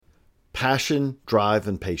Passion, drive,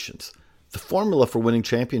 and patience. The formula for winning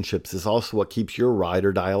championships is also what keeps your ride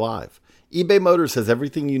or die alive. eBay Motors has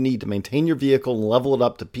everything you need to maintain your vehicle and level it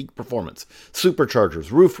up to peak performance.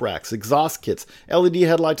 Superchargers, roof racks, exhaust kits, LED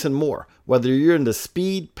headlights, and more. Whether you're into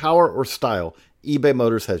speed, power, or style, eBay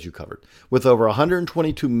Motors has you covered. With over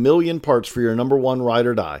 122 million parts for your number one ride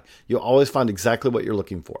or die, you'll always find exactly what you're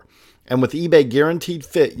looking for. And with eBay Guaranteed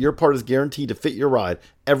Fit, your part is guaranteed to fit your ride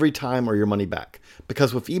every time or your money back.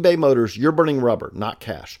 Because with eBay Motors, you're burning rubber, not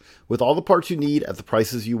cash. With all the parts you need at the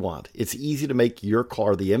prices you want, it's easy to make your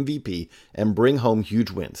car the MVP and bring home huge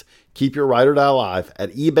wins. Keep your ride or die alive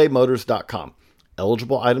at ebaymotors.com.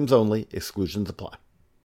 Eligible items only. Exclusions apply.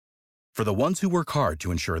 For the ones who work hard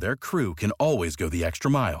to ensure their crew can always go the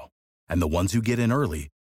extra mile, and the ones who get in early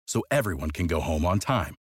so everyone can go home on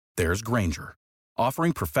time, there's Grainger,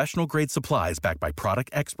 offering professional-grade supplies backed by product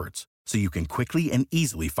experts so you can quickly and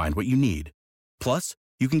easily find what you need. Plus,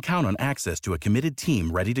 you can count on access to a committed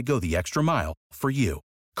team ready to go the extra mile for you.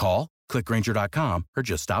 Call, click Grainger.com, or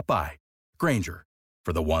just stop by. Grainger,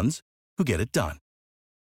 for the ones who get it done.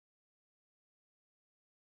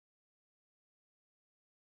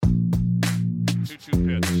 Two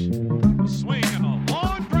pitch. A swing and a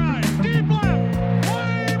long drive. Deep left.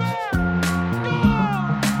 Way back.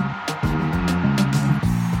 Gone.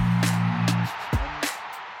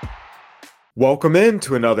 Welcome in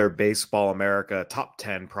to another Baseball America Top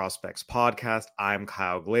 10 Prospects podcast. I'm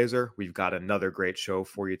Kyle Glazer. We've got another great show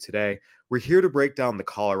for you today. We're here to break down the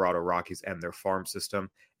Colorado Rockies and their farm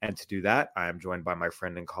system. And to do that, I am joined by my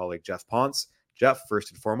friend and colleague, Jeff Ponce. Jeff,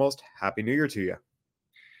 first and foremost, Happy New Year to you.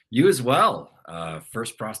 You as well.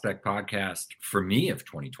 First prospect podcast for me of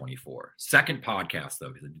 2024. Second podcast, though,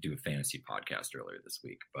 because I did do a fantasy podcast earlier this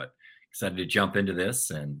week. But excited to jump into this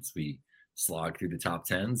and as we slog through the top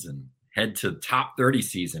 10s and head to top 30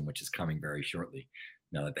 season, which is coming very shortly.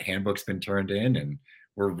 Now that the handbook's been turned in and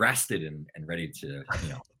we're rested and ready to,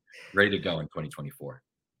 ready to go in 2024.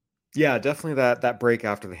 Yeah, definitely that break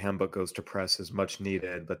after the handbook goes to press is much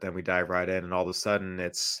needed, but then we dive right in and all of a sudden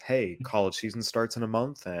it's, hey, college season starts in a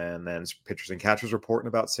month and then pitchers and catchers report in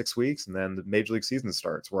about 6 weeks and then the Major League season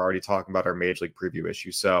starts. We're already talking about our Major League preview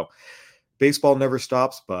issue. So baseball never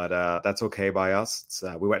stops, but that's okay by us.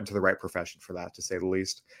 We went into the right profession for that, to say the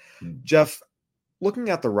least. Jeff, looking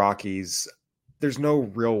at the Rockies, there's no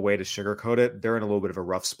real way to sugarcoat it. They're in a little bit of a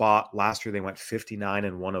rough spot. Last year, they went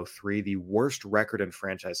 59-103, the worst record in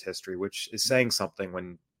franchise history, which is saying something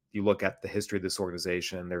when you look at the history of this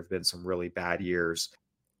organization. There have been some really bad years.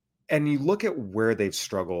 And you look at where they've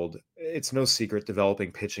struggled. It's no secret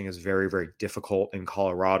developing pitching is very, very difficult in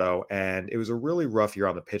Colorado. And it was a really rough year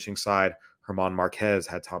on the pitching side. German Marquez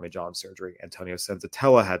had Tommy John surgery. Antonio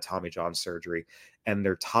Senzatella had Tommy John surgery. And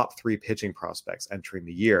their top three pitching prospects entering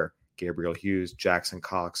the year, Gabriel Hughes, Jackson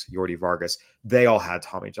Cox, Yordi Vargas, they all had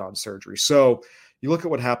Tommy John surgery. So you look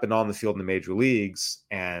at what happened on the field in the major leagues,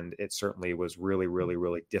 and it certainly was really, really,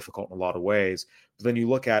 really difficult in a lot of ways. But then you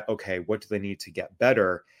look at, okay, what do they need to get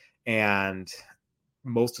better? And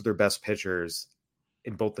most of their best pitchers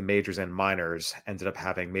in both the majors and minors ended up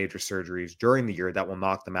having major surgeries during the year that will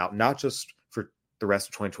knock them out, not just for the rest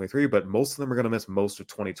of 2023, but most of them are going to miss most of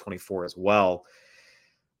 2024 as well.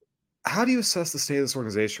 How do you assess the state of this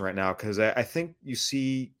organization right now? Because I think you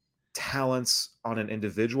see talents on an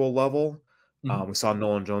individual level. Mm-hmm. We saw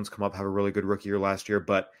Nolan Jones come up, have a really good rookie year last year,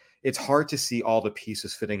 but it's hard to see all the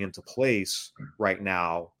pieces fitting into place right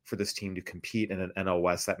now for this team to compete in an NL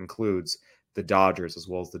West that includes the Dodgers as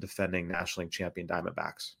well as the defending National League champion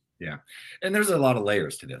Diamondbacks. Yeah. And there's a lot of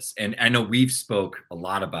layers to this. And I know we've spoke a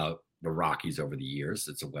lot about the Rockies over the years.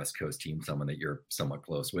 It's a West Coast team, someone that you're somewhat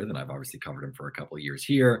close with. And I've obviously covered him for a couple of years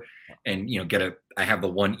here and, I have the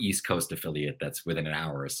one East Coast affiliate that's within an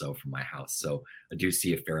hour or so from my house. So I do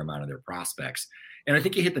see a fair amount of their prospects. And I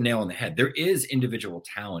think you hit the nail on the head. There is individual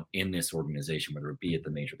talent in this organization, whether it be at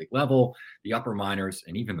the major league level, the upper minors,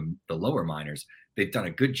 and even the lower minors. They've done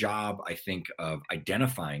a good job, I think, of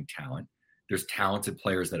identifying talent. There's talented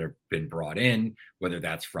players that have been brought in, whether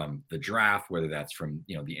that's from the draft, whether that's from,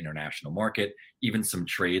 the international market, even some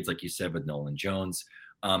trades, like you said, with Nolan Jones.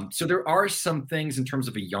 So there are some things in terms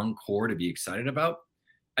of a young core to be excited about.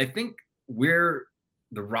 I think where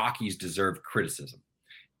the Rockies deserve criticism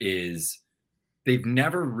is they've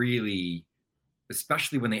never really,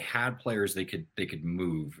 especially when they had players they could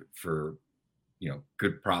move for,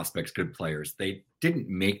 good prospects, good players. They didn't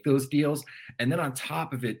make those deals. And then on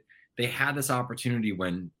top of it, they had this opportunity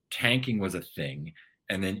when tanking was a thing,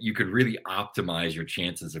 and then you could really optimize your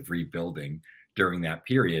chances of rebuilding during that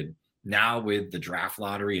period. Now with the draft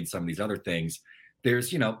lottery and some of these other things,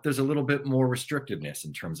 there's a little bit more restrictiveness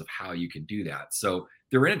in terms of how you can do that. So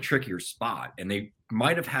they're in a trickier spot, and they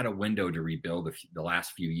might have had a window to rebuild the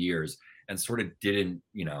last few years and sort of didn't,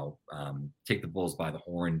 take the bulls by the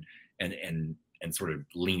horn and sort of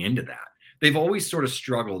lean into that. They've always sort of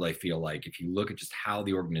struggled, I feel like, if you look at just how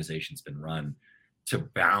the organization's been run, to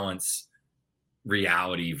balance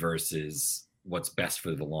reality versus what's best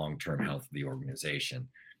for the long-term health of the organization.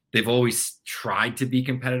 They've always tried to be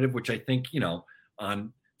competitive, which I think,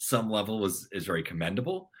 on some level is very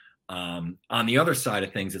commendable. On the other side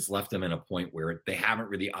of things, it's left them in a point where they haven't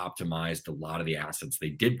really optimized a lot of the assets they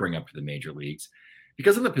did bring up to the major leagues.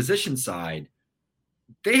 Because on the position side,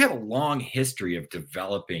 they have a long history of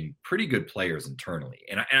developing pretty good players internally.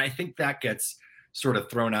 And I think that gets sort of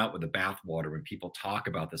thrown out with the bathwater when people talk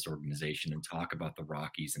about this organization and talk about the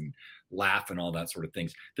Rockies and laugh and all that sort of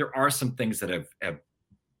things. There are some things that have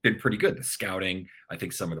been pretty good. The scouting, I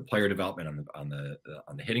think some of the player development on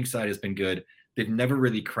the hitting side has been good. They've never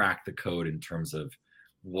really cracked the code in terms of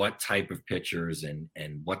what type of pitchers and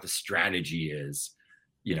what the strategy is,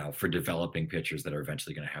 for developing pitchers that are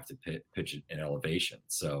eventually going to have to pitch in elevation.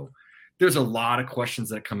 So there's a lot of questions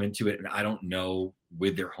that come into it. And I don't know,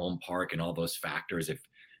 with their home park and all those factors, if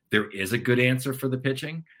there is a good answer for the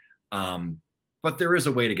pitching. But there is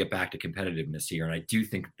a way to get back to competitiveness here. And I do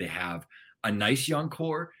think they have a nice young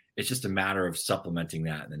core. It's just a matter of supplementing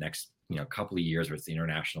that in the next, couple of years, where it's the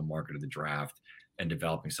international market of the draft and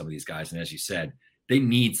developing some of these guys. And as you said, they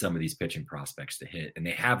need some of these pitching prospects to hit. And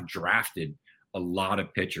they have drafted a lot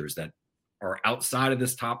of pitchers that are outside of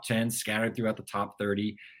this top 10, scattered throughout the top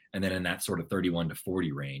 30, and then in that sort of 31 to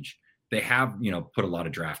 40 range. They have, put a lot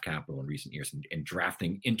of draft capital in recent years in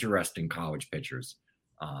drafting interesting college pitchers.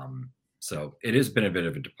 So it has been a bit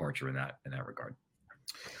of a departure in that regard.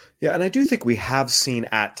 Yeah, and I do think we have seen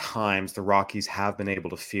at times the Rockies have been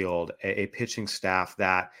able to field a pitching staff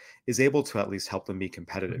that is able to at least help them be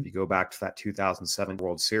competitive. You go back to that 2007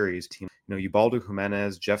 World Series team, Ubaldo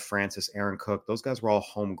Jimenez, Jeff Francis, Aaron Cook, those guys were all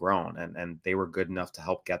homegrown, and they were good enough to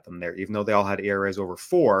help get them there, even though they all had ERAs over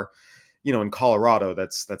 4. In Colorado,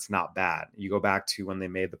 that's not bad. You go back to when they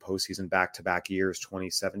made the postseason back-to-back years,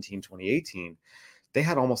 2017, 2018, they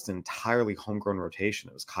had almost an entirely homegrown rotation.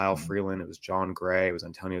 It was Kyle Freeland, it was John Gray, it was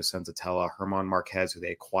Antonio Senzatella, Herman Marquez, who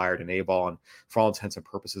they acquired in A-ball and for all intents and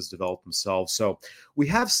purposes developed themselves. So we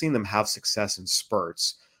have seen them have success in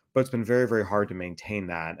spurts, but it's been very, very hard to maintain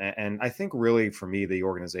that. And I think really for me, the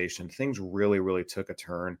organization, things really, really took a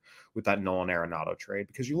turn with that Nolan Arenado trade,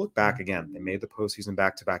 because you look back again, they made the postseason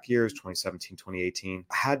back-to-back years, 2017, 2018,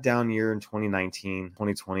 had down year in 2019,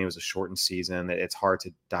 2020 was a shortened season. It's hard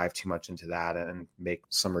to dive too much into that and make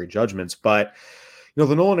summary judgments. But, the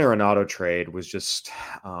Nolan Arenado trade was just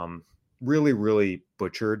really, really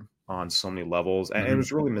butchered on so many levels. And it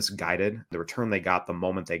was really misguided. The return they got the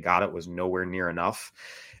moment they got it was nowhere near enough.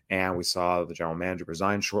 And we saw the general manager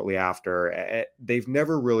resign shortly after. They've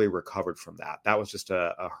never really recovered from that. That was just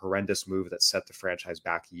a horrendous move that set the franchise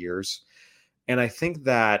back years. And I think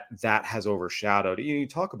that has overshadowed. You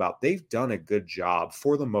talk about, they've done a good job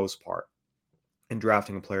for the most part in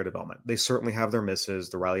drafting and player development. They certainly have their misses,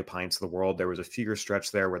 the Riley Pints of the world. There was a few-year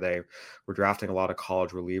stretch there where they were drafting a lot of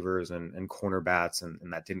college relievers and corner bats, and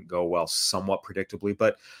that didn't go well somewhat predictably.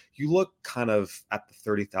 But you look kind of at the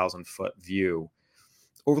 30,000-foot view,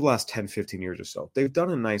 over the last 10, 15 years or so, they've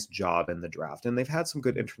done a nice job in the draft, and they've had some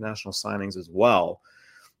good international signings as well.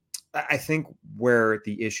 I think where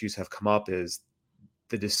the issues have come up is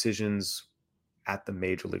the decisions at the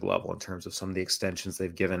major league level in terms of some of the extensions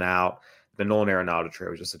they've given out. The Nolan Arenado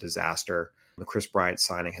trade was just a disaster. The Chris Bryant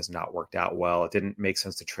signing has not worked out well. It didn't make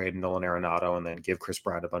sense to trade Nolan Arenado and then give Chris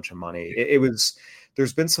Bryant a bunch of money.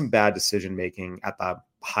 There's been some bad decision making at the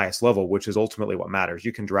highest level, which is ultimately what matters.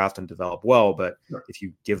 You can draft and develop well, but if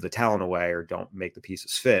you give the talent away or don't make the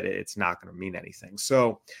pieces fit, it's not going to mean anything.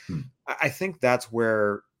 So I think that's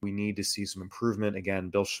where we need to see some improvement. Again,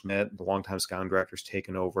 Bill Schmidt, the longtime scouting director, has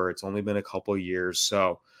taken over. It's only been a couple of years,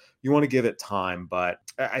 so you want to give it time. But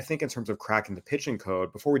I think in terms of cracking the pitching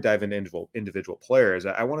code, before we dive into individual players,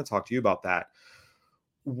 I want to talk to you about that.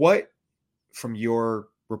 What, from your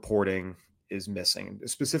reporting, is missing,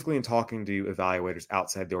 specifically in talking to evaluators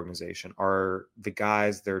outside the organization? Are the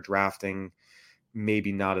guys they're drafting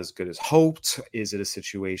maybe not as good as hoped? Is it a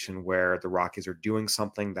situation where the Rockies are doing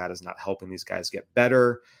something that is not helping these guys get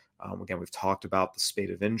better? Again, we've talked about the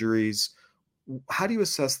spate of injuries. How do you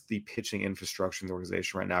assess the pitching infrastructure in the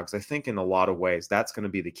organization right now? Because I think in a lot of ways, that's going to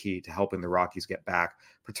be the key to helping the Rockies get back,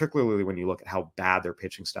 particularly when you look at how bad their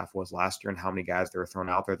pitching staff was last year and how many guys they were thrown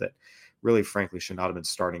out there that really, frankly, should not have been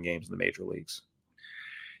starting games in the major leagues.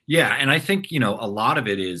 Yeah, and I think, a lot of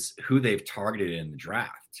it is who they've targeted in the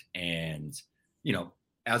draft. And,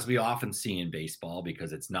 as we often see in baseball,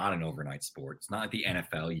 because it's not an overnight sport. It's not like the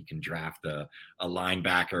NFL. You can draft a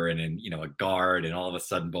linebacker and then, a guard, and all of a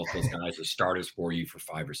sudden both those guys are starters for you for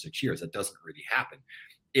 5 or 6 years. That doesn't really happen.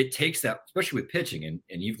 It takes that, especially with pitching.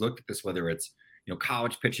 And you've looked at this, whether it's,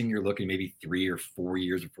 college pitching, you're looking maybe 3 or 4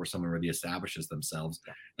 years before someone really establishes themselves.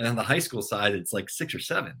 And on the high school side, it's like 6 or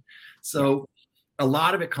 7. So a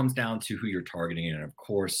lot of it comes down to who you're targeting and, of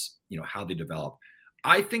course, how they develop.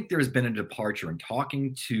 I think there's been a departure in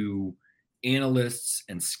talking to analysts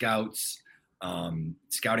and scouts,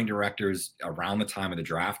 scouting directors around the time of the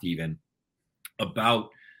draft, even about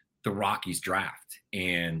the Rockies draft.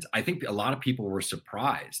 And I think a lot of people were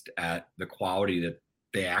surprised at the quality that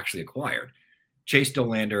they actually acquired. Chase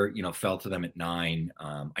Dolander, fell to them at 9.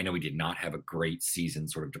 I know he did not have a great season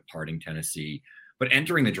sort of departing Tennessee, but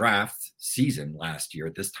entering the draft season last year,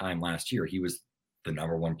 at this time last year, he was the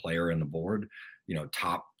number 1 player on the board,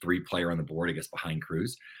 top 3 player on the board, I guess, behind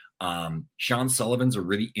Cruz. Sean Sullivan's a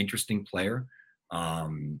really interesting player,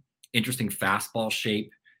 interesting fastball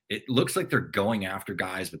shape. It looks like they're going after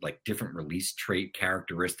guys with like different release trait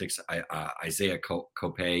characteristics. Isaiah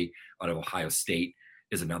Kopay out of Ohio State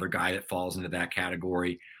is another guy that falls into that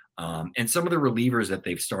category. And some of the relievers that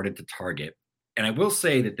they've started to target. And I will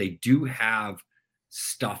say that they do have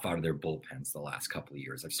stuff out of their bullpens the last couple of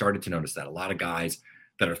years. I've started to notice that a lot of guys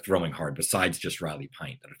that are throwing hard, besides just Riley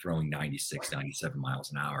Pint, that are throwing 96, 97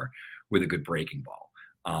 miles an hour with a good breaking ball.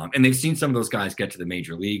 And they've seen some of those guys get to the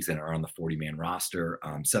major leagues and are on the 40-man roster.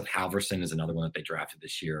 Seth Halverson is another one that they drafted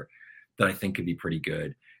this year that I think could be pretty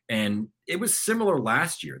good. And it was similar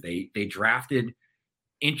last year. They drafted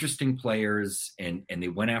interesting players and they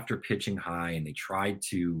went after pitching high, and they tried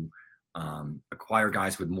to acquire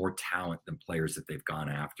guys with more talent than players that they've gone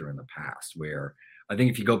after in the past, where I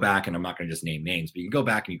think if you go back, and I'm not going to just name names, but you can go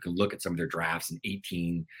back and you can look at some of their drafts in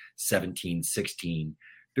 18, 17, 16,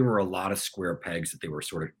 there were a lot of square pegs that they were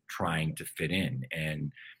sort of trying to fit in.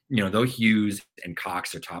 And, though Hughes and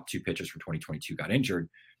Cox, their top 2 pitchers from 2022, got injured,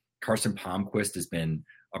 Carson Palmquist has been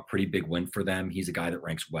a pretty big win for them. He's a guy that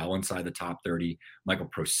ranks well inside the top 30. Michael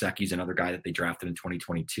Prosecki's another guy that they drafted in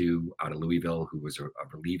 2022 out of Louisville, who was a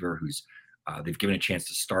reliever who's they've given a chance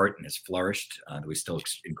to start and has flourished. Though he's still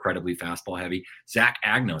incredibly fastball heavy. Zach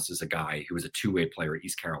Agnos is a guy who was a 2-way player at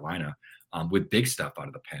East Carolina with big stuff out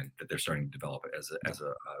of the pen that they're starting to develop as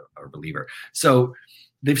a reliever. So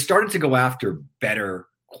they've started to go after better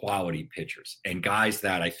quality pitchers and guys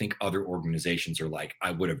that I think other organizations are like,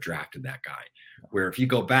 I would have drafted that guy. Where if you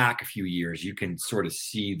go back a few years, you can sort of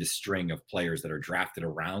see the string of players that are drafted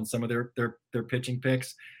around some of their pitching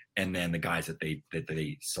picks, and then the guys that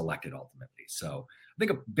they selected ultimately. So I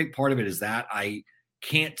think a big part of it is that I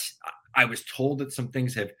was told that some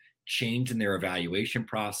things have changed in their evaluation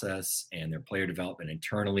process and their player development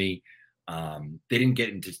internally. They didn't get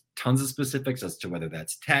into tons of specifics as to whether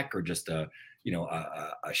that's tech or just a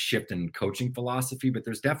shift in coaching philosophy, but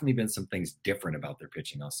there's definitely been some things different about their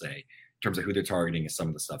pitching, I'll say, in terms of who they're targeting is some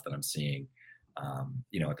of the stuff that I'm seeing,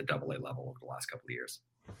 at the AA level over the last couple of years.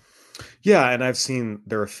 Yeah, and I've seen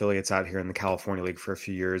their affiliates out here in the California League for a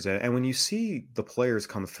few years. And when you see the players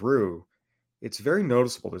come through, it's very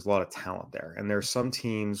noticeable. There's a lot of talent there. And there's some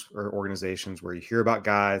teams or organizations where you hear about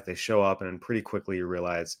guys, they show up, and then pretty quickly you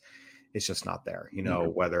realize it's just not there.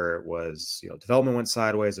 Whether it was, development went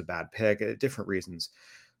sideways, a bad pick, different reasons.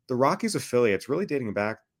 The Rockies affiliates, really dating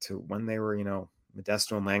back to when they were,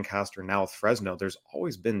 Modesto and Lancaster, now with Fresno, there's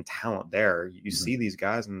always been talent there. You see these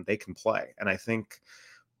guys and they can play. And I think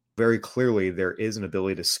very clearly there is an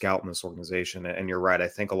ability to scout in this organization. And you're right. I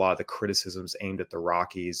think a lot of the criticisms aimed at the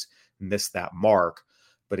Rockies missed that mark.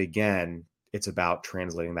 But again, it's about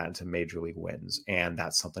translating that into major league wins. And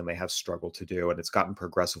that's something they have struggled to do. And it's gotten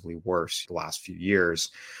progressively worse the last few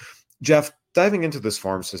years. Jeff, diving into this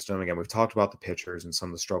farm system, again, we've talked about the pitchers and some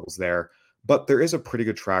of the struggles there, but there is a pretty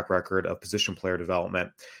good track record of position player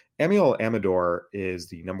development. Amiel Amador is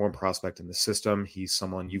the number 1 prospect in the system. He's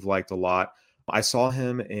someone you've liked a lot. I saw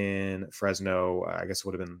him in Fresno, I guess it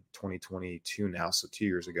would have been 2022 now, so 2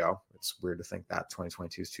 years ago. It's weird to think that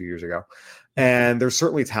 2022 is 2 years ago. And there's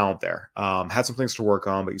certainly talent there. Had some things to work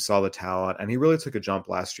on, but you saw the talent. And he really took a jump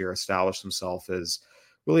last year, established himself as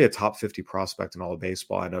really a top 50 prospect in all of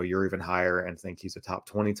baseball. I know you're even higher and think he's a top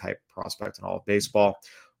 20 type prospect in all of baseball.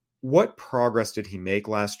 What progress did he make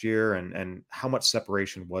last year, and how much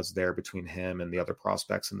separation was there between him and the other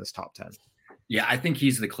prospects in this top 10? Yeah, I think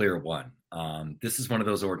he's the clear one. This is one of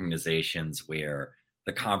those organizations where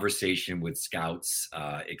the conversation with scouts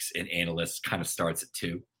and analysts kind of starts at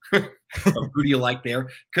 2. Who do you like there?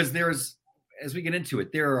 Because as we get into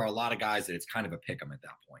it, there are a lot of guys that it's kind of a pick 'em at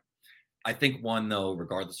that point. I think one, though,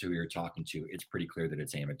 regardless of who you're talking to, it's pretty clear that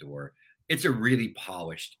it's Amador. It's a really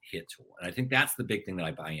polished hit tool. And I think that's the big thing that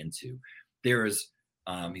I buy into.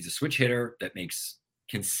 He's a switch hitter that makes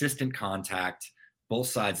consistent contact both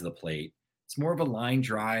sides of the plate. It's more of a line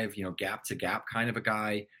drive, gap to gap kind of a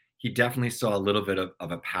guy. He definitely saw a little bit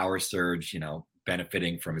of a power surge,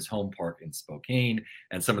 benefiting from his home park in Spokane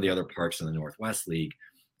and some of the other parks in the Northwest League.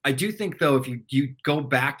 I do think, though, if you go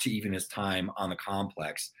back to even his time on the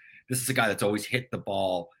complex, this is a guy that's always hit the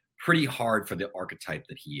ball pretty hard for the archetype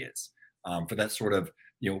that he is. For that sort of,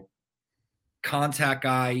 contact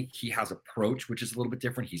guy, he has approach, which is a little bit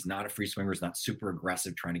different. He's not a free swinger. He's not super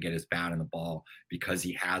aggressive trying to get his bat in the ball because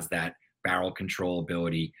he has that barrel control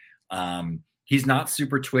ability. He's not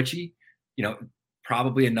super twitchy,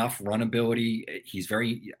 probably enough run ability. He's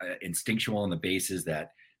very instinctual on the bases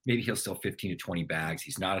that maybe he'll steal 15 to 20 bags.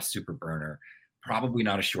 He's not a super burner, probably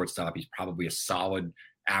not a shortstop. He's probably a solid,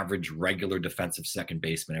 average, regular defensive second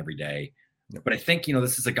baseman every day. But I think,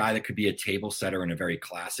 this is a guy that could be a table setter in a very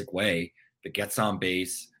classic way that gets on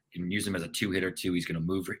base. You can use him as a two-hitter too. He's going to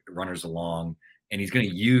move runners along, and he's going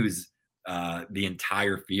to use the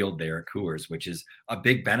entire field there at Coors, which is a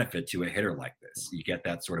big benefit to a hitter like this. You get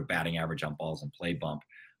that sort of batting average on balls and play bump.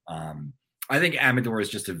 I think Amador is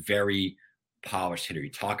just a very polished hitter.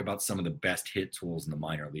 You talk about some of the best hit tools in the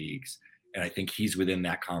minor leagues, and I think he's within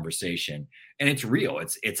that conversation. And it's real.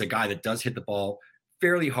 It's a guy that does hit the ball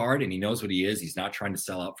fairly hard, and he knows what he is. He's not trying to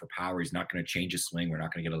sell out for power. He's not going to change his swing. We're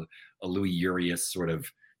not going to get a Louis Urias sort of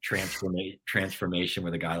transformation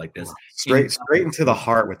with a guy like this. Straight into the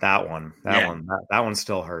heart with that one. That one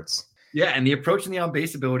still hurts. Yeah, and the approach and the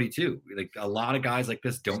on-base ability too. Like a lot of guys like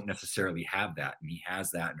this don't necessarily have that, and he has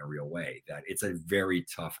that in a real way. That it's a very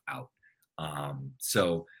tough out.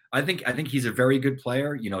 So I think he's a very good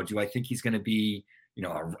player. Do I think he's going to be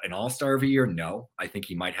an all-star every year? No. I think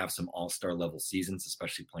he might have some all-star level seasons,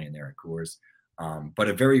 especially playing there at Coors. But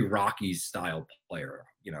a very Rockies style player,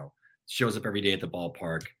 shows up every day at the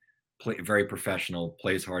ballpark, very professional,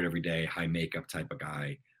 plays hard every day, high makeup type of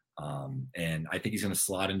guy. And I think he's going to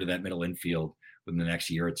slot into that middle infield within the next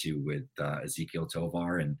year or two with Ezekiel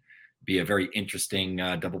Tovar and be a very interesting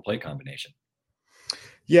double play combination.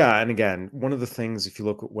 Yeah, and again, one of the things, if you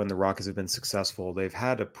look at when the Rockies have been successful, they've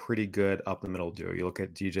had a pretty good up the middle duo. You look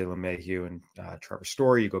at DJ LeMahieu and Trevor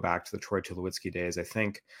Story. You go back to the Troy Tulowitzki days. I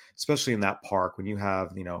think, especially in that park, when you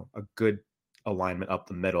have a good alignment up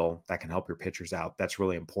the middle that can help your pitchers out, that's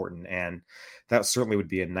really important. And that certainly would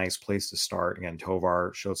be a nice place to start. Again,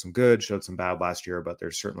 Tovar showed some good, showed some bad last year, but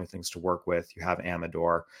there's certainly things to work with. You have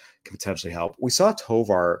Amador can potentially help. We saw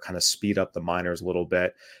Tovar kind of speed up the minors a little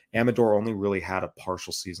bit. Amador only really had a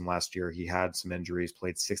partial season last year. He had some injuries,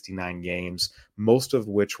 played 69 games, most of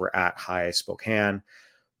which were at High Spokane.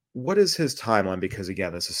 What is his timeline? Because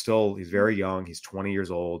again, he's very young. He's 20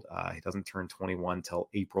 years old. He doesn't turn 21 till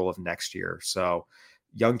April of next year. So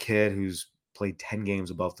young kid who's played 10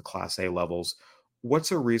 games above the Class A levels.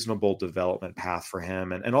 What's a reasonable development path for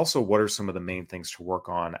him? And also, what are some of the main things to work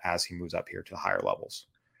on as he moves up here to the higher levels?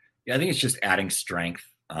 Yeah, I think it's just adding strength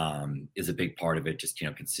is a big part of it. Just,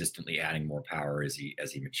 consistently adding more power as he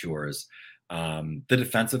matures. The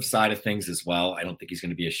defensive side of things as well. I don't think he's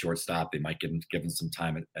going to be a shortstop. They might give him some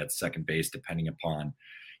time at second base, depending upon,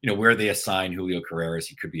 where they assign Julio Carreras.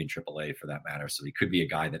 He could be in AAA for that matter. So he could be a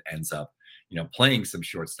guy that ends up, playing some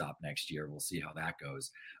shortstop next year. We'll see how that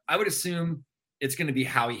goes. I would assume it's going to be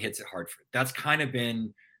how he hits at Hartford. That's kind of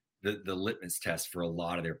been the litmus test for a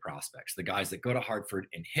lot of their prospects. The guys that go to Hartford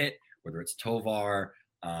and hit, whether it's Tovar,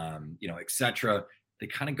 et cetera, they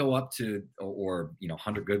kind of go up to, or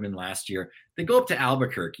Hunter Goodman last year, they go up to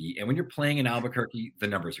Albuquerque. And when you're playing in Albuquerque, the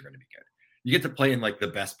numbers are going to be good. You get to play in like the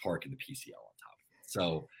best park in the PCL on top of it.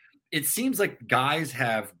 So it seems like guys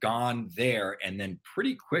have gone there and then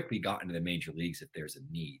pretty quickly gotten to the major leagues if there's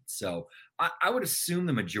a need. So I would assume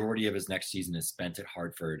the majority of his next season is spent at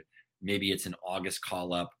Hartford. Maybe it's an August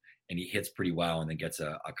call up and he hits pretty well and then gets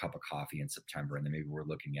a cup of coffee in September. And then maybe we're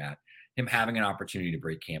looking at him having an opportunity to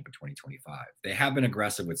break camp in 2025. They have been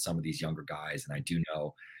aggressive with some of these younger guys. And I do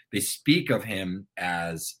know they speak of him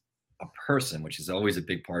as a person, which is always a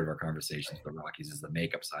big part of our conversations with the Rockies, is the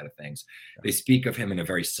makeup side of things. They speak of him in a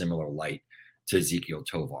very similar light to Ezekiel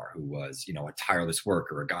Tovar, who was, a tireless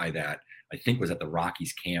worker, a guy that I think was at the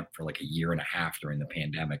Rockies camp for like a year and a half during the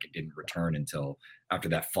pandemic and didn't return until after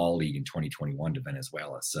that fall league in 2021 to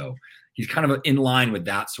Venezuela. So he's kind of in line with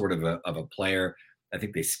that sort of a player. I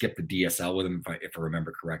think they skipped the DSL with him, if I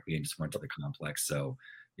remember correctly, and just went to the complex. So,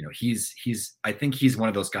 I think he's one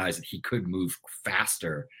of those guys that he could move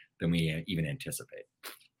faster than we even anticipate.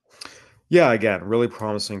 Yeah, again, really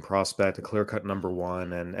promising prospect, a clear-cut number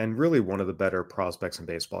one, and really one of the better prospects in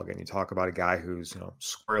baseball. Again, you talk about a guy who's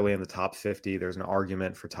squarely in the top 50. There's an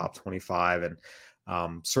argument for top 25, and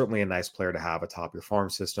certainly a nice player to have atop your farm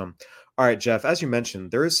system. All right, Jeff, as you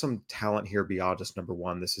mentioned, there is some talent here beyond just number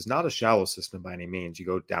one. This is not a shallow system by any means. You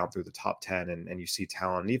go down through the top 10 and you see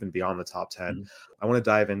talent even beyond the top 10. Mhm. I want to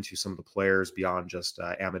dive into some of the players beyond just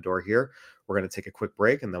Amador here. We're going to take a quick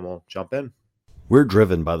break and then we'll jump in. We're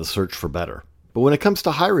driven by the search for better. But when it comes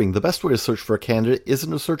to hiring, the best way to search for a candidate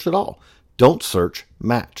isn't to search at all. Don't search,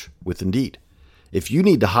 match with Indeed. If you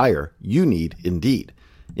need to hire, you need Indeed.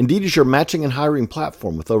 Indeed is your matching and hiring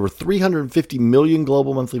platform with over 350 million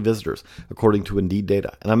global monthly visitors, according to Indeed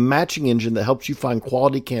data, and a matching engine that helps you find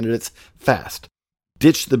quality candidates fast.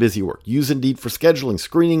 Ditch the busy work. Use Indeed for scheduling,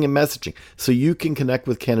 screening, and messaging so you can connect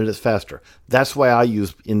with candidates faster. That's why I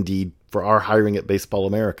use Indeed for our hiring at Baseball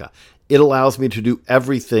America. It allows me to do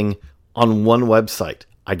everything on one website.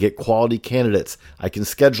 I get quality candidates. I can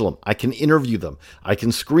schedule them. I can interview them. I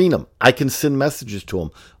can screen them. I can send messages to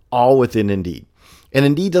them, all within Indeed. And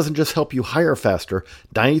Indeed doesn't just help you hire faster.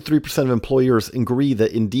 93% of employers agree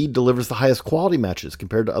that Indeed delivers the highest quality matches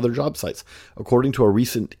compared to other job sites, according to a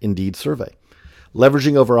recent Indeed survey.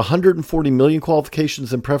 Leveraging over 140 million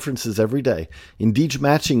qualifications and preferences every day, Indeed's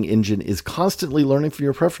matching engine is constantly learning from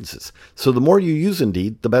your preferences. So the more you use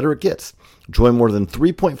Indeed, the better it gets. Join more than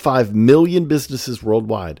 3.5 million businesses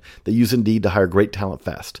worldwide that use Indeed to hire great talent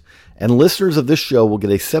fast. And listeners of this show will get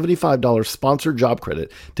a $75 sponsored job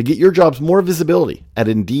credit to get your jobs more visibility at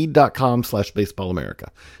Indeed.com/BaseballAmerica.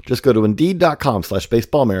 Just go to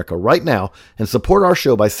Indeed.com/BaseballAmerica right now and support our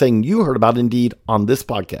show by saying you heard about Indeed on this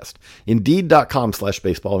podcast.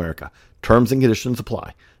 Indeed.com/BaseballAmerica. Terms and conditions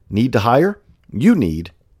apply. Need to hire? You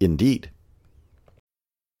need Indeed.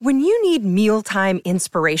 When you need mealtime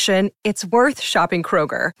inspiration, it's worth shopping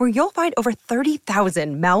Kroger, where you'll find over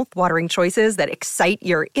 30,000 mouth-watering choices that excite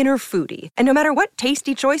your inner foodie. And no matter what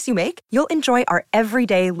tasty choice you make, you'll enjoy our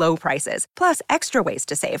everyday low prices, plus extra ways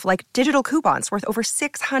to save, like digital coupons worth over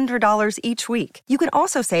 $600 each week. You can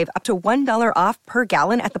also save up to $1 off per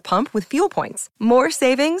gallon at the pump with fuel points. More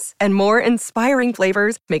savings and more inspiring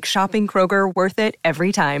flavors make shopping Kroger worth it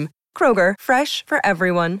every time. Kroger, fresh for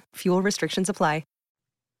everyone. Fuel restrictions apply.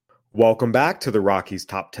 Welcome back to the Rockies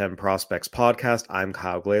Top 10 Prospects podcast. I'm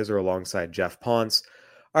Kyle Glazer alongside Jeff Ponce.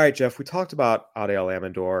 All right, Jeff, we talked about Adael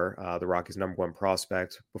Amador, the Rockies' number one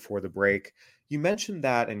prospect, before the break. You mentioned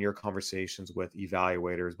that in your conversations with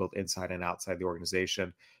evaluators, both inside and outside the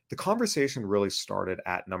organization, the conversation really started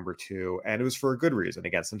at number two, and it was for a good reason.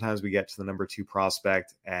 Again, sometimes we get to the number two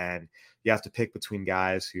prospect, and you have to pick between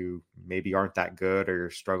guys who maybe aren't that good, or you're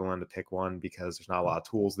struggling to pick one because there's not a lot of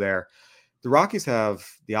tools there. The Rockies have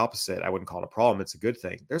the opposite. I wouldn't call it a problem. It's a good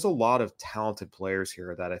thing. There's a lot of talented players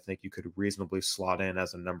here that I think you could reasonably slot in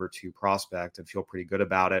as a number two prospect and feel pretty good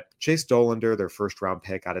about it. Chase Dollander, their first round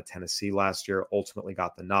pick out of Tennessee last year, ultimately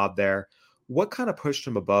got the nod there. What kind of pushed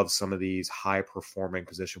him above some of these high performing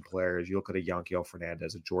position players? You look at a Yanquiel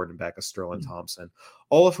Fernandez, a Jordan Beck, a Sterling Thompson,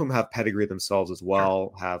 all of whom have pedigree themselves as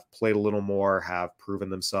well, have played a little more, have proven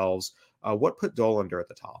themselves. What put Dollander at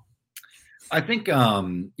the top? I think,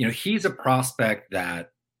 he's a prospect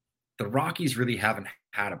that the Rockies really haven't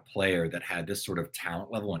had a player that had this sort of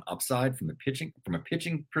talent level and upside from a pitching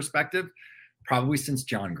perspective, probably since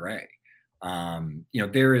John Gray.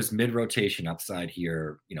 There is mid-rotation upside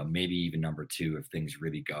here, maybe even number two if things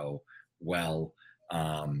really go well.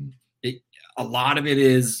 A lot of it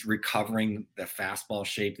is recovering the fastball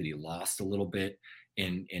shape that he lost a little bit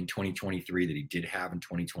in 2023 that he did have in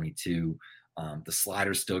 2022. The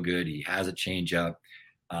slider's still good. He has a changeup.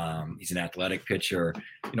 He's an athletic pitcher.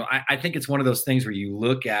 I think it's one of those things where you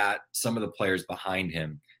look at some of the players behind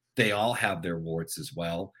him, they all have their warts as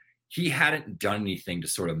well. He hadn't done anything to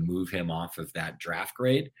sort of move him off of that draft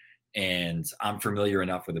grade. And I'm familiar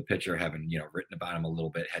enough with the pitcher, having, written about him a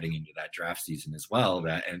little bit heading into that draft season as well,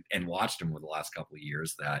 that and watched him over the last couple of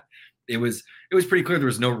years, that it was pretty clear there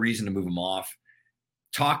was no reason to move him off.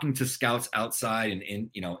 Talking to scouts outside and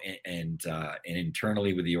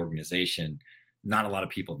internally with the organization, not a lot of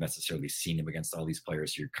people have necessarily seen him against all these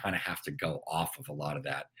players. So you kind of have to go off of a lot of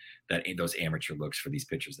those amateur looks for these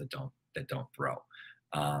pitchers that don't throw.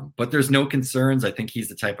 But there's no concerns. I think he's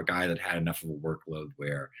the type of guy that had enough of a workload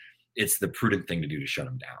where it's the prudent thing to do to shut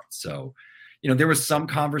him down. So, there was some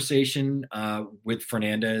conversation with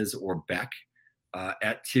Fernandez or Beck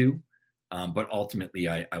at two. But ultimately,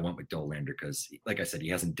 I went with Dollander because, like I said, he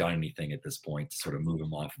hasn't done anything at this point to sort of move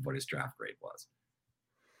him off of what his draft grade was.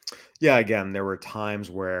 Yeah, again, there were times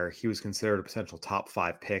where he was considered a potential top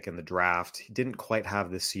 5 pick in the draft. He didn't quite have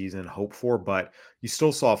this season hoped for, but you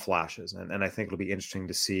still saw flashes. And I think it'll be interesting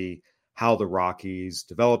to see how the Rockies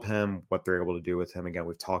develop him, what they're able to do with him. Again,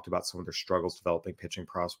 we've talked about some of their struggles developing pitching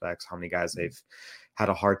prospects, how many guys they've had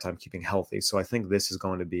a hard time keeping healthy. So I think this is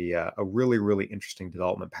going to be a really, really interesting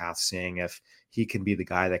development path, seeing if he can be the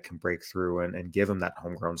guy that can break through and give him that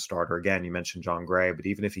homegrown starter. Again, you mentioned John Gray, but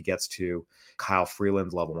even if he gets to Kyle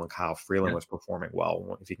Freeland's level when Kyle Freeland was performing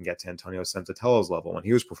well, if he can get to Antonio Sensatello's level when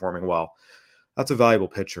he was performing well, that's a valuable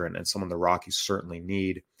pitcher and someone the Rockies certainly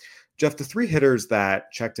need. Jeff, the 3 hitters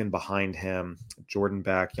that checked in behind him, Jordan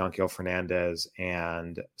Beck, Yanquiel Fernandez,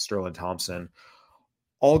 and Sterling Thompson,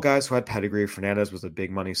 all guys who had pedigree. Fernandez was a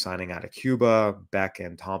big money signing out of Cuba. Beck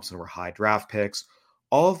and Thompson were high draft picks.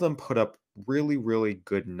 All of them put up really, really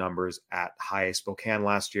good numbers at High A Spokane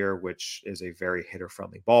last year, which is a very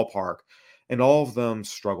hitter-friendly ballpark. And all of them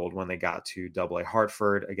struggled when they got to Double-A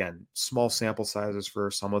Hartford. Again, small sample sizes for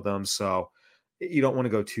some of them, so you don't want to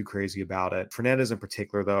go too crazy about it. Fernandez in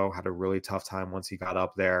particular, though, had a really tough time once he got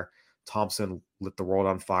up there. Thompson lit the world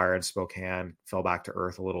on fire in Spokane, fell back to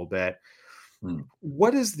earth a little bit.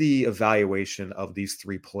 What is the evaluation of these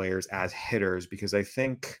 3 players as hitters? Because I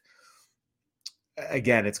think,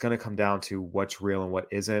 again, it's going to come down to what's real and what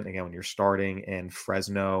isn't. Again, when you're starting in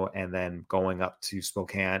Fresno and then going up to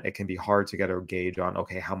Spokane, it can be hard to get a gauge on,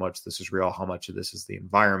 okay, how much this is real, how much of this is the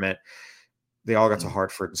environment. They all got to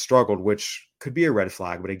Hartford and struggled, which could be a red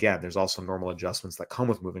flag. But again, there's also normal adjustments that come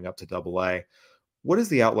with moving up to Double-A. What is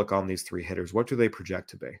the outlook on these 3 hitters? What do they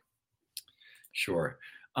project to be? Sure.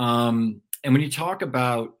 And when you talk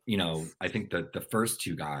about, I think that the first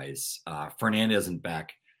 2 guys, Fernandez and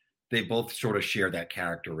Beck, they both sort of share that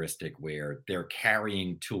characteristic where their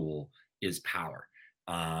carrying tool is power.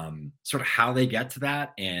 Sort of how they get to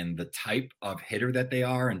that and the type of hitter that they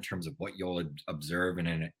are in terms of what you'll observe in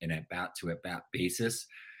an at-bat to at-bat basis.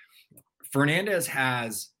 Fernandez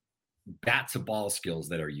has bat-to-ball skills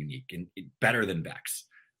that are unique and better than Beck's.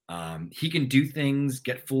 He can do things,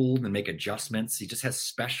 get fooled, and make adjustments. He just has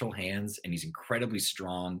special hands, and he's incredibly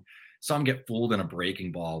strong. Saw him get fooled in a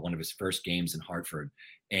breaking ball, one of his first games in Hartford,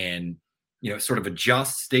 and sort of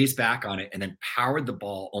adjusts, stays back on it, and then powered the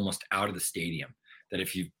ball almost out of the stadium. That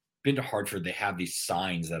if you've been to Hartford, they have these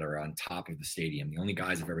signs that are on top of the stadium. The only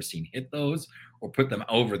guys I've ever seen hit those or put them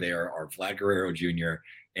over there are Vlad Guerrero Jr.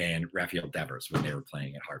 and Rafael Devers when they were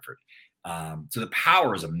playing at Hartford. So the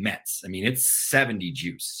power is immense. I mean, it's 70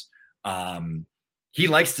 juice. He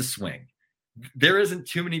likes to swing. There isn't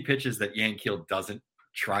too many pitches that Yanquiel doesn't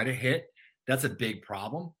try to hit. That's a big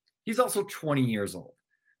problem. He's also 20 years old.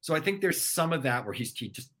 So I think there's some of that where he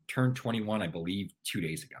just turned 21, I believe, 2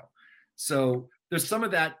 days ago. So there's some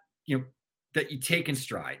of that, that you take in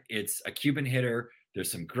stride. It's a Cuban hitter.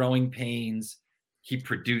 There's some growing pains. He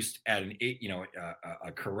produced at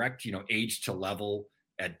a correct, age to level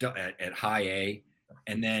at High A,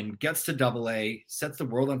 and then gets to Double-A, sets the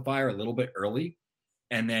world on fire a little bit early,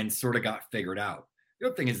 and then sort of got figured out. The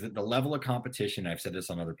other thing is that the level of competition, I've said this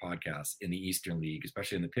on other podcasts, in the Eastern League,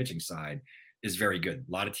 especially in the pitching side, is very good.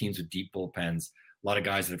 A lot of teams with deep bullpens, a lot of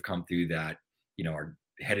guys that have come through that, are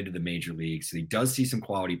headed to the major leagues. So he does see some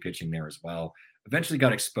quality pitching there as well. Eventually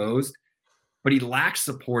got exposed, but he lacks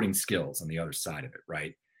supporting skills on the other side of it,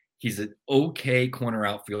 right? He's an okay corner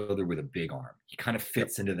outfielder with a big arm. He kind of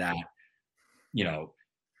fits into that,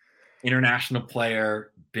 international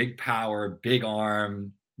player, big power, big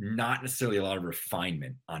arm, not necessarily a lot of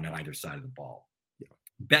refinement on either side of the ball.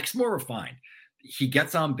 Beck's more refined. He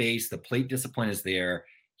gets on base. The plate discipline is there.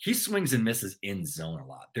 He swings and misses in zone a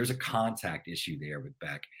lot. There's a contact issue there with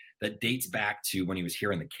Beck that dates back to when he was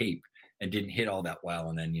here in the Cape and didn't hit all that well.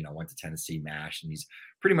 And then, went to Tennessee, MASH, and he's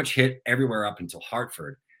pretty much hit everywhere up until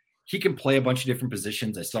Hartford. He can play a bunch of different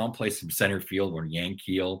positions. I saw him play some center field when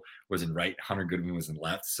Yanquiel was in right, Hunter Goodwin was in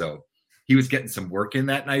left. So he was getting some work in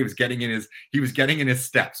that night. He was getting in his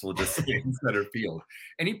steps. We'll just say in center field.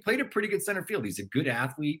 And he played a pretty good center field. He's a good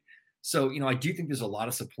athlete. So, I do think there's a lot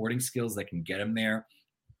of supporting skills that can get him there.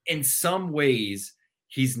 In some ways,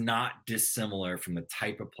 he's not dissimilar from the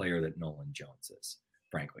type of player that Nolan Jones is,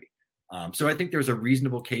 frankly. So I think there's a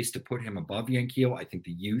reasonable case to put him above Yanquiel. I think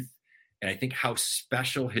the youth and I think how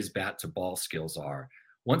special his bat to ball skills are.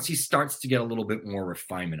 Once he starts to get a little bit more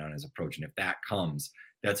refinement on his approach, and if that comes,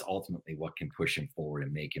 that's ultimately what can push him forward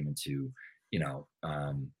and make him into,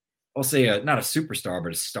 I'll say not a superstar,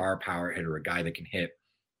 but a star power hitter, a guy that can hit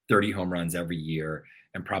 30 home runs every year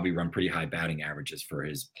and probably run pretty high batting averages for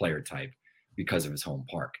his player type because of his home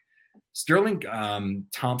park. Sterling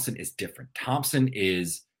Thompson is different. Thompson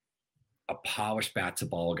is a polished bat to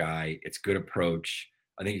ball guy. It's good approach,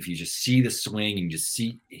 I think if you just see the swing and you just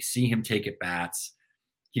see him take at bats,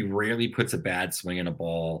 he rarely puts a bad swing in a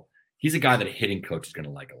ball. He's a guy that a hitting coach is going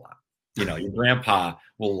to like a lot. Your grandpa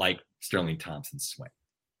will like Sterling Thompson's swing.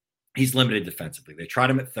 He's limited defensively. They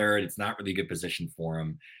tried him at third. It's not really a good position for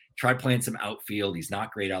him. Tried playing some outfield. He's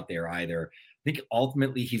not great out there either. I think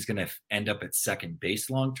ultimately he's going to end up at second base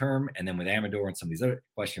long term. And then with Amador and some of these other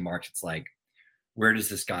question marks, it's like, where does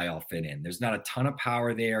this guy all fit in? There's not a ton of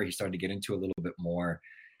power there. He's starting to get into a little bit more.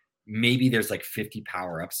 Maybe there's like 50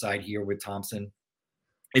 power upside here with Thompson.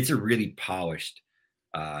 It's a really polished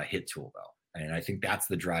hit tool, though. And I think that's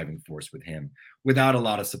the driving force with him without a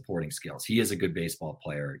lot of supporting skills. He is a good baseball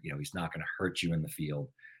player. He's not going to hurt you in the field,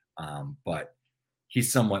 but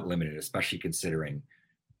he's somewhat limited, especially considering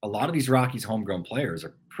a lot of these Rockies homegrown players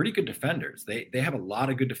are pretty good defenders. They have a lot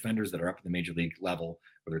of good defenders that are up at the major league level,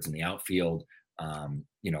 whether it's in the outfield,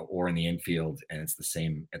 or in the infield, and it's the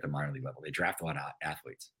same at the minor league level. They draft a lot of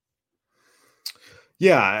athletes.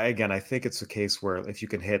 Yeah, again, I think it's a case where if you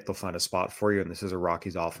can hit, they'll find a spot for you. And this is a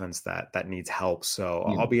Rockies offense that needs help. So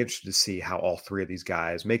I'll be interested to see how all three of these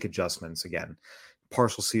guys make adjustments. Again,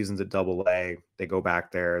 partial seasons at Double-A, they go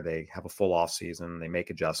back there, they have a full off season, they make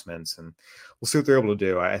adjustments, and we'll see what they're able to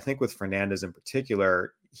do. I think with Fernandez in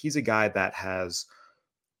particular, he's a guy that has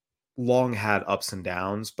long had ups and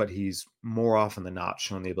downs, but he's more often than not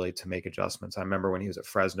shown the ability to make adjustments. I remember when he was at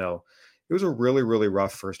Fresno, it was a really, really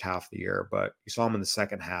rough first half of the year, but you saw him in the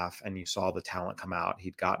second half and you saw the talent come out.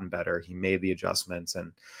 He'd gotten better. He made the adjustments.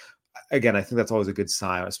 And again, I think that's always a good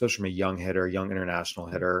sign, especially from a young hitter, young international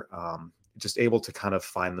hitter, just able to kind of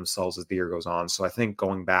find themselves as the year goes on. So I think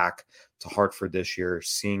going back to Hartford this year,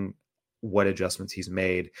 seeing what adjustments he's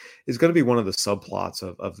made is going to be one of the subplots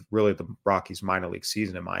of really the Rockies minor league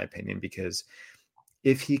season, in my opinion, because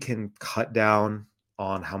if he can cut down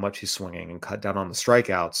on how much he's swinging and cut down on the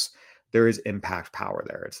strikeouts, there is impact power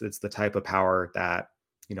there. It's the type of power that,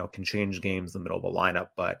 can change games in the middle of a lineup,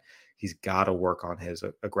 but he's got to work on his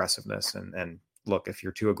aggressiveness. And look, if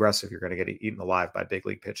you're too aggressive, you're going to get eaten alive by big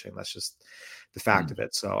league pitching. That's just the fact of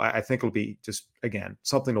it. So I think it'll be just, again,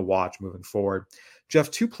 something to watch moving forward.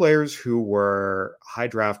 Jeff, two players who were high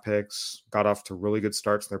draft picks, got off to really good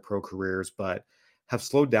starts in their pro careers, but have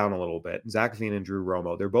slowed down a little bit. Zach Veen and Drew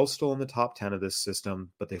Romo. They're both still in the top 10 of this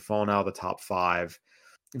system, but they've fallen out of the top 5.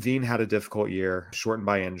 Veen had a difficult year, shortened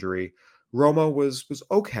by injury. Romo was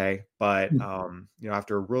okay, but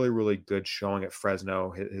after a really, really good showing at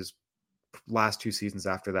Fresno, his last 2 seasons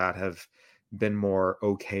after that have been more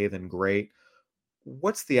okay than great.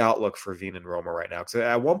 What's the outlook for Veen and Romo right now? Because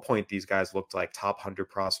at one point, these guys looked like top 100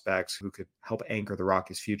 prospects who could help anchor the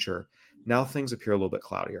Rockies' future. Now things appear a little bit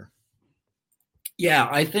cloudier. Yeah,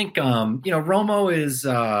 I think, Romo is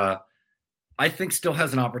I think still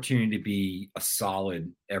has an opportunity to be a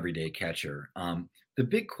solid everyday catcher. The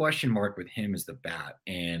big question mark with him is the bat.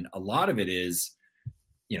 And a lot of it is,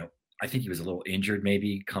 I think he was a little injured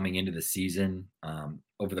maybe coming into the season.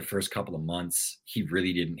 Over the first couple of months, he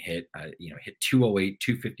really didn't hit, hit 208,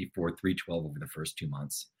 254, 312 over the first 2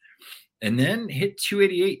 months. And then hit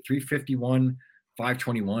 288, 351,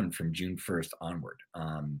 521 from June 1st onward.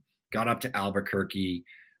 Got up to Albuquerque,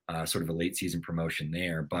 sort of a late season promotion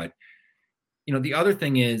there. But the other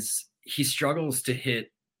thing is he struggles to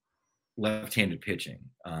hit left-handed pitching.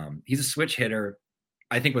 He's a switch hitter.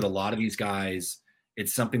 I think with a lot of these guys,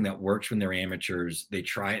 it's something that works when they're amateurs. They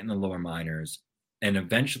try it in the lower minors, and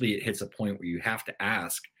eventually it hits a point where you have to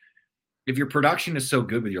ask, if your production is so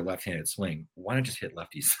good with your left-handed swing, why not just hit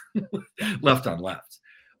lefties left on left?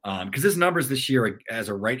 Because his numbers this year as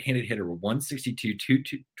a right-handed hitter were 162,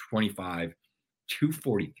 225,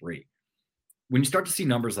 243. When you start to see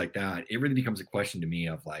numbers like that, it really becomes a question to me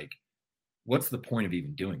of like, what's the point of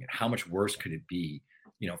even doing it? How much worse could it be,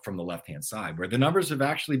 from the left-hand side, where the numbers have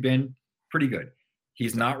actually been pretty good.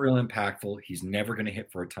 He's not real impactful. He's never going to hit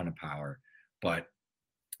for a ton of power. But,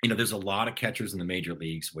 there's a lot of catchers in the major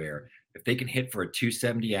leagues where if they can hit for a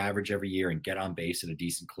 270 average every year and get on base at a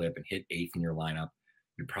decent clip and hit 8th in your lineup,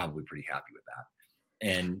 you're probably pretty happy with that.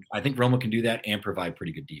 And I think Romo can do that and provide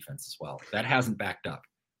pretty good defense as well. That hasn't backed up.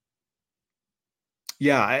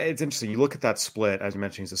 Yeah, it's interesting. You look at that split, as you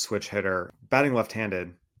mentioned, he's a switch hitter. Batting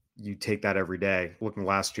left-handed, you take that every day. Looking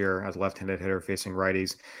last year as a left-handed hitter facing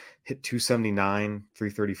righties, hit 279,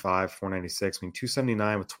 335, 496. I mean,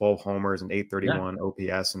 279 with 12 homers and 831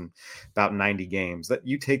 OPS and about 90 games. That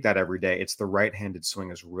you take that every day. It's the right-handed swing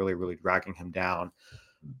is really, really dragging him down.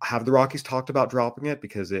 Have the Rockies talked about dropping it?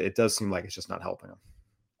 Because it does seem like it's just not helping him.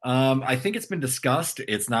 I think it's been discussed.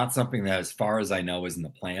 It's not something that, as far as I know, is in the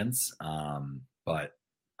plans. But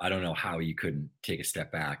I don't know how you couldn't take a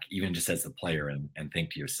step back, even just as the player, and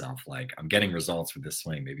think to yourself, like, I'm getting results with this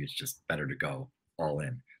swing. Maybe it's just better to go all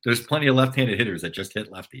in. There's plenty of left-handed hitters that just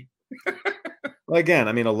hit lefty. Well, again,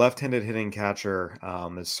 I mean, a left-handed hitting catcher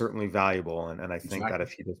is certainly valuable, and I think that Exactly.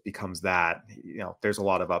 if he just becomes that, there's a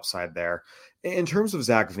lot of upside there. In terms of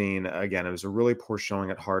Zach Veen, again, it was a really poor showing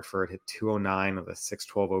at Hartford. Hit 209 with a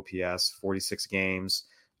 612 OPS, 46 games,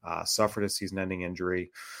 suffered a season-ending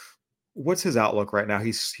injury. What's his outlook right now?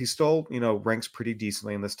 He's still, ranks pretty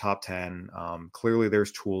decently in this top 10. Clearly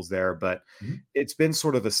there's tools there, but Mhm. it's been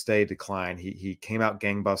sort of a steady decline. He came out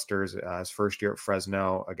gangbusters his first year at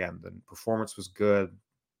Fresno. Again, the performance was good.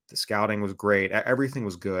 The scouting was great. Everything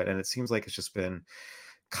was good. And it seems like it's just been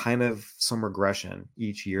kind of some regression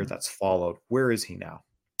each year that's followed. Where is he now?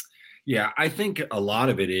 Yeah, I think a lot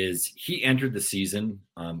of it is he entered the season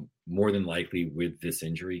more than likely with this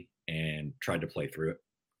injury and tried to play through it.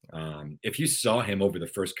 If you saw him over the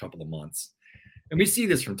first couple of months, and we see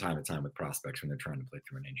this from time to time with prospects when they're trying to play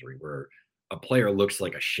through an injury, where a player looks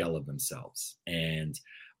like a shell of themselves. And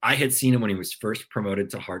I had seen him when he was first promoted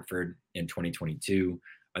to Hartford in 2022.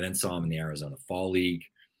 I then saw him in the Arizona Fall League,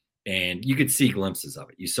 and you could see glimpses of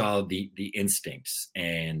it. You saw the instincts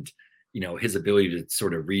and his ability to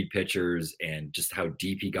sort of read pitchers and just how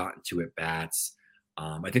deep he got into at bats.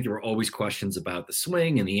 I think there were always questions about the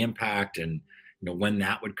swing and the impact and when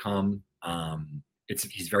that would come.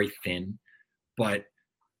 He's very thin, but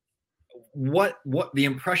what the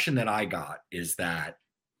impression that I got is that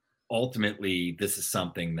ultimately this is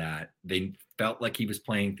something that they felt like he was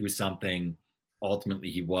playing through something. Ultimately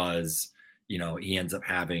he was, he ends up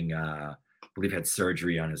having, I believe had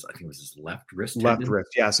surgery on I think it was his left wrist. Left tendon. wrist.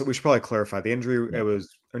 Yeah. So we should probably clarify the injury. Yeah. It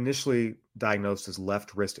was initially diagnosed as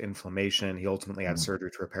left wrist inflammation. He ultimately had Mhm. surgery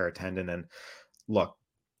to repair a tendon. And look,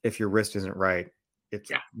 if your wrist isn't right, it's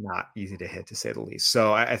Yeah. not easy to hit, to say the least.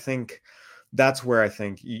 So I think that's where I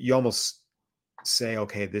think you almost say,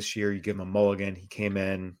 okay, this year you give him a mulligan. He came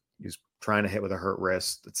in, he was trying to hit with a hurt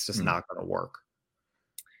wrist. It's just Mhm. not going to work.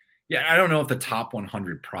 Yeah, I don't know if the top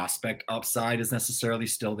 100 prospect upside is necessarily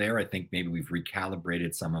still there. I think maybe we've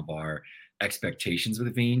recalibrated some of our expectations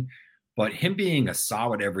with Veen, but him being a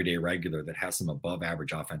solid everyday regular that has some above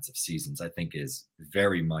average offensive seasons, I think is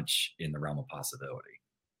very much in the realm of possibility.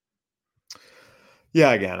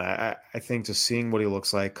 Yeah, again, I think just seeing what he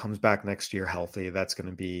looks like, comes back next year healthy, that's going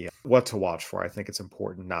to be what to watch for. I think it's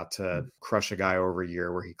important not to crush a guy over a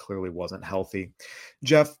year where he clearly wasn't healthy.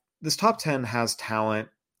 Jeff, this top 10 has talent.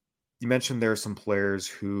 You mentioned there are some players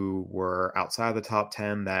who were outside of the top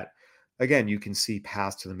 10 that, again, you can see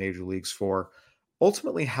pass to the major leagues for.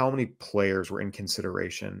 Ultimately, how many players were in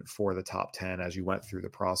consideration for the top 10 as you went through the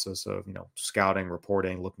process of, scouting,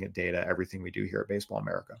 reporting, looking at data, everything we do here at Baseball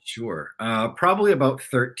America? Sure. Probably about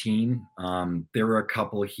 13. There were a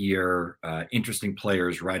couple here, interesting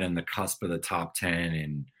players right on the cusp of the top 10,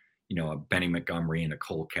 and, a Benny Montgomery and a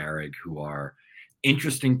Cole Carrig, who are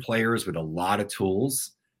interesting players with a lot of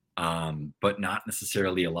tools, but not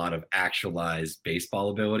necessarily a lot of actualized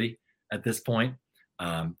baseball ability at this point.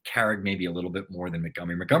 Carrig maybe a little bit more than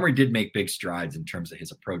Montgomery. Montgomery did make big strides in terms of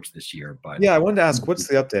his approach this year, but Yeah, I wanted to ask, what's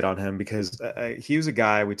the update on him? Because he was a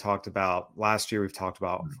guy we talked about last year. We've talked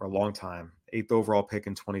about for a long time. 8th overall pick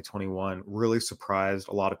in 2021 really surprised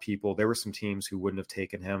a lot of people. There were some teams who wouldn't have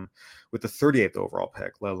taken him with the 38th overall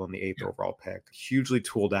pick, let alone the 8th overall pick. Hugely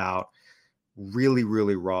tooled out, really,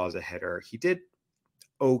 really raw as a hitter. He did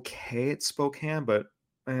okay at Spokane, but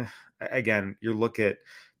again, you look at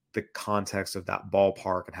the context of that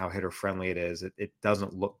ballpark and how hitter friendly it is. It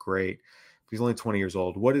doesn't look great. He's only 20 years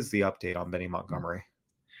old. What is the update on Benny Montgomery?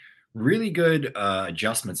 really good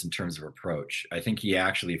adjustments in terms of approach. I think he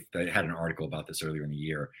actually had an article about this earlier in the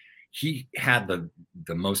year. He had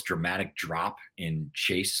the most dramatic drop in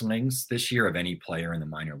chase swings this year of any player in the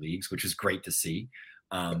minor leagues, which is great to see.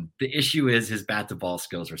 The issue is his bat to ball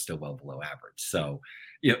skills are still well below average. So,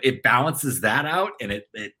 it balances that out, and it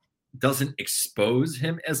doesn't expose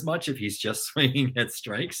him as much if he's just swinging at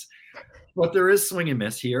strikes. But there is swing and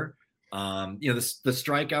miss here. The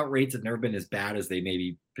strikeout rates have never been as bad as they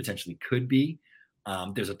maybe potentially could be.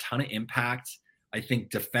 There's a ton of impact. I think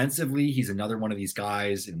defensively, he's another one of these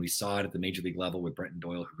guys, and we saw it at the major league level with Brenton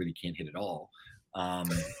Doyle, who really can't hit at all.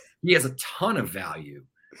 He has a ton of value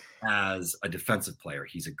as a defensive player.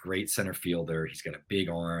 He's a great center fielder. He's got a big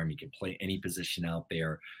arm. He can play any position out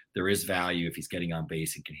there. There is value if he's getting on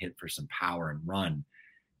base and can hit for some power and run.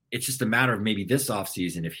 It's just a matter of maybe this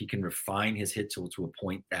offseason, if he can refine his hit tool to a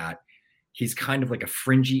point that he's kind of like a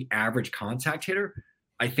fringy average contact hitter.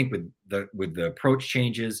 I think with the approach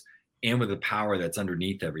changes and with the power that's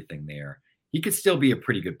underneath everything there, he could still be a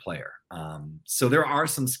pretty good player. So there are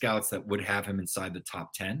some scouts that would have him inside the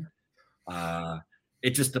top 10.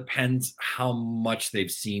 It just depends how much they've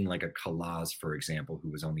seen, like a Kalaz, for example, who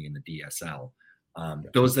was only in the DSL.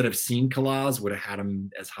 Those that have seen Kalaz would have had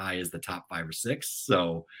him as high as the top 5 or 6.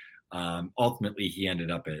 So ultimately, he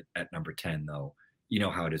ended up at number 10, though. You know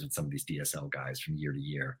how it is with some of these DSL guys from year to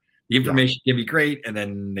year. The information can be great, and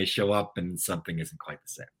then they show up and something isn't quite the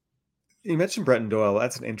same. You mentioned Brenton Doyle.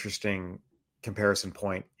 That's an interesting comparison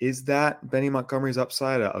point. Is that Benny Montgomery's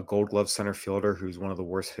upside, a Gold Glove center fielder who's one of the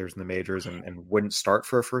worst hitters in the majors and wouldn't start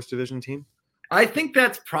for a first division team? I think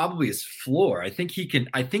that's probably his floor. I think he can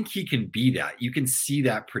be that. You can see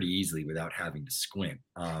that pretty easily without having to squint.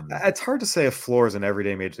 It's hard to say a floor is an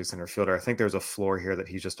everyday major league center fielder. I think there's a floor here that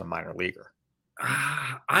he's just a minor leaguer.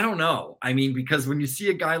 I don't know. I mean, because when you see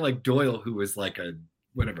a guy like Doyle, who is like a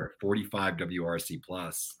 45 WRC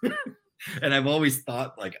plus, and I've always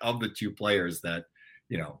thought, like, of the two players that,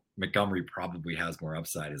 Montgomery probably has more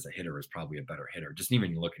upside as a hitter, is probably a better hitter, just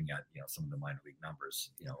even looking at, some of the minor league numbers,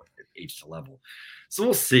 at age to level. So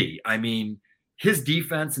we'll see. I mean, his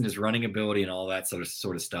defense and his running ability and all that sort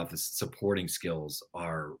of stuff, his supporting skills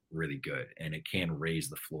are really good, and it can raise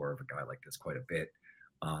the floor of a guy like this quite a bit.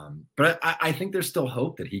 But I think there's still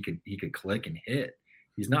hope that he could click and hit.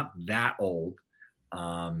 He's not that old.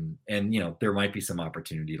 And there might be some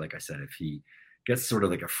opportunity. Like I said, if he gets sort of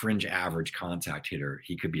like a fringe average contact hitter,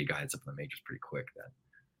 he could be a guy that's up in the majors pretty quick. Then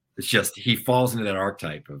it's just, he falls into that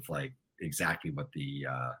archetype of like exactly what the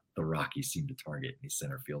Rockies seem to target in these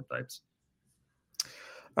center field types.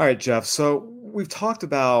 All right, Jeff. So we've talked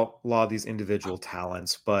about a lot of these individual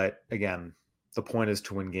talents, but again, the point is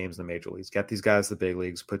to win games in the major leagues, get these guys to the big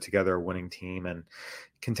leagues, put together a winning team, and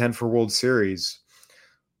contend for World Series.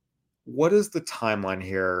 What is the timeline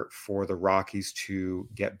here for the Rockies to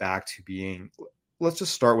get back to being, let's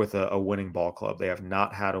just start with a winning ball club. They have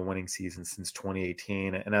not had a winning season since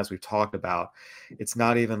 2018. And as we've talked about, it's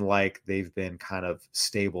not even like they've been kind of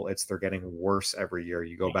stable. They're getting worse every year.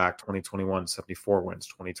 You go back 2021, 74 wins,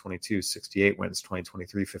 2022, 68 wins,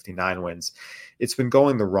 2023, 59 wins. It's been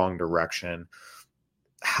going the wrong direction.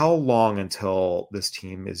 How long until this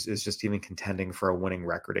team is just even contending for a winning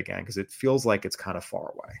record again? Because it feels like it's kind of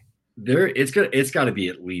far away. It's got to be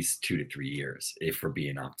at least 2 to 3 years if we're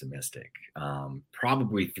being optimistic.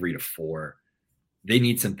 Probably 3 to 4. They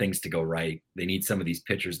need some things to go right. They need some of these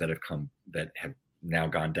pitchers that have now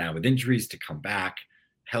gone down with injuries to come back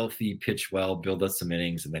healthy, pitch well, build up some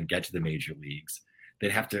innings, and then get to the major leagues.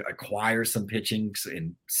 They'd have to acquire some pitching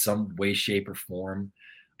in some way, shape, or form.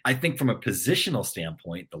 I think from a positional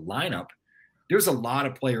standpoint, the lineup, there's a lot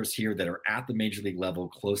of players here that are at the major league level,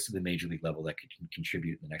 close to the major league level, that could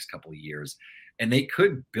contribute in the next couple of years. And they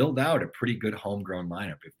could build out a pretty good homegrown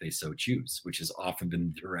lineup if they so choose, which has often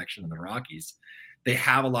been the direction of the Rockies. They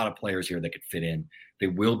have a lot of players here that could fit in. They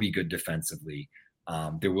will be good defensively.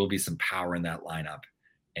 There will be some power in that lineup.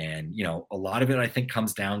 And, a lot of it, I think,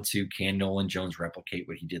 comes down to, can Nolan Jones replicate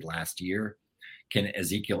what he did last year? Can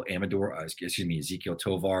Ezekiel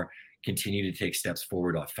Tovar continue to take steps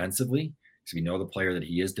forward offensively? Because we know the player that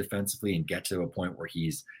he is defensively, and get to a point where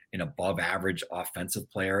he's an above average offensive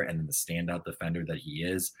player and then the standout defender that he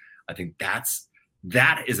is. I think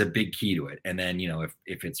that is a big key to it. And then,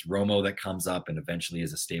 if it's Romo that comes up and eventually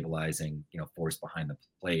is a stabilizing, force behind the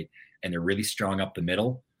plate, and they're really strong up the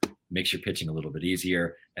middle, makes your pitching a little bit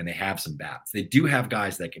easier, and they have some bats. They do have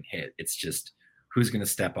guys that can hit. It's just, who's going to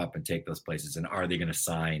step up and take those places? And are they going to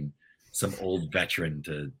sign some old veteran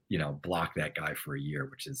to, block that guy for a year,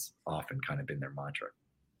 which has often kind of been their mantra.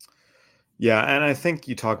 Yeah, and I think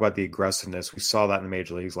you talk about the aggressiveness. We saw that in the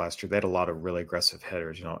major leagues last year. They had a lot of really aggressive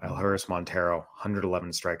hitters. Elharis Montero, 111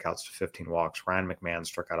 strikeouts to 15 walks. Ryan McMahon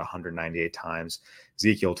struck out 198 times.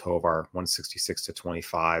 Ezekiel Tovar, 166 to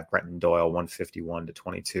 25. Brenton Doyle, 151 to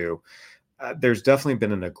 22. There's definitely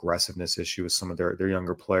been an aggressiveness issue with some of their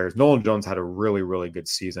younger players. Nolan Jones had a really, really good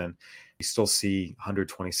season. You still see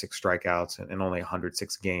 126 strikeouts and only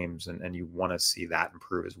 106 games, and you want to see that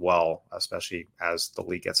improve as well, especially as the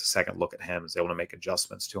league gets a second look at him, as they want to make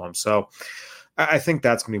adjustments to him. So I think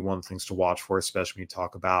that's going to be one of the things to watch for, especially when you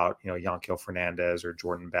talk about, Yanquiel Fernandez or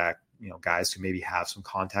Jordan Beck, guys who maybe have some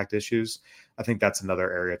contact issues. I think that's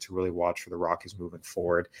another area to really watch for the Rockies moving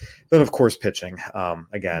forward. Then, of course, pitching.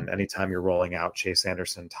 Again, anytime you're rolling out Chase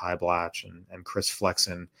Anderson, Ty Blatch, and Chris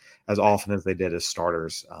Flexen as often as they did as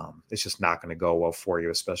starters, it's just not going to go well for you,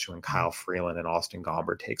 especially when Kyle Freeland and Austin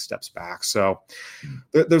Gomber take steps back. So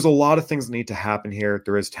there's a lot of things that need to happen here.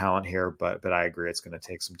 There is talent here, but I agree it's going to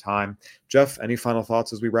take some time. Jeff, any final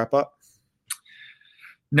thoughts as we wrap up?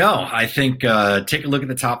 No, I think take a look at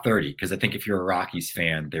the top 30, because I think if you're a Rockies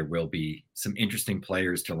fan, there will be some interesting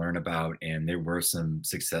players to learn about, and there were some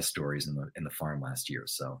success stories in the farm last year.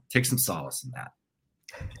 So take some solace in that.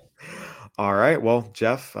 All right. Well,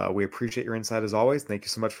 Jeff, we appreciate your insight as always. Thank you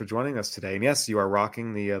so much for joining us today. And yes, you are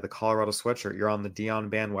rocking the Colorado sweatshirt. You're on the Dion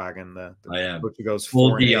bandwagon. I am. Which goes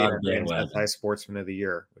Full 4-8 Dion and bandwagon. Anti-Sportsman of the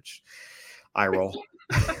Year, which I roll.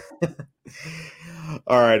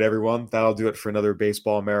 All right, everyone. That'll do it for another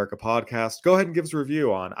Baseball America podcast. Go ahead and give us a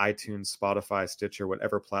review on iTunes, Spotify, Stitcher,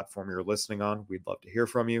 whatever platform you're listening on. We'd love to hear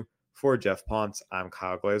from you. For Jeff Ponce, I'm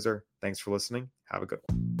Kyle Glazer. Thanks for listening. Have a good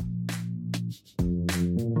one.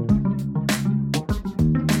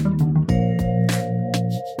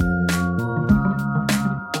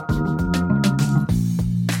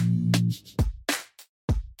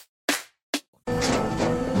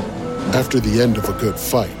 After the end of a good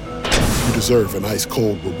fight, you deserve an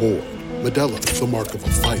ice-cold reward. Modelo is the mark of a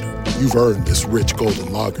fighter. You've earned this rich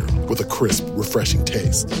golden lager with a crisp, refreshing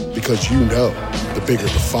taste. Because you know, the bigger the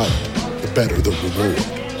fight, the better the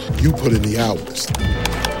reward. You put in the hours,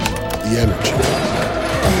 the energy,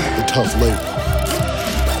 the tough labor.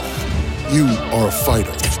 You are a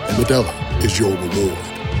fighter, and Modelo is your reward.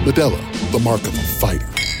 Modelo, the mark of a fighter.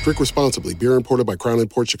 Drink responsibly. Beer imported by Crown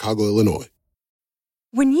Imports, Chicago, Illinois.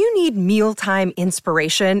 When you need mealtime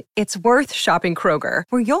inspiration, it's worth shopping Kroger,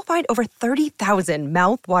 where you'll find over 30,000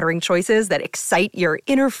 mouth-watering choices that excite your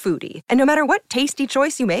inner foodie. And no matter what tasty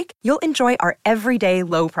choice you make, you'll enjoy our everyday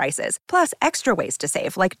low prices, plus extra ways to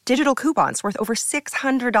save, like digital coupons worth over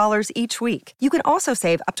 $600 each week. You can also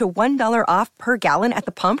save up to $1 off per gallon at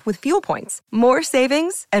the pump with fuel points. More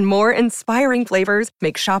savings and more inspiring flavors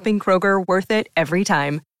make shopping Kroger worth it every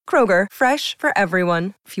time. Kroger, fresh for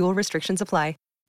everyone. Fuel restrictions apply.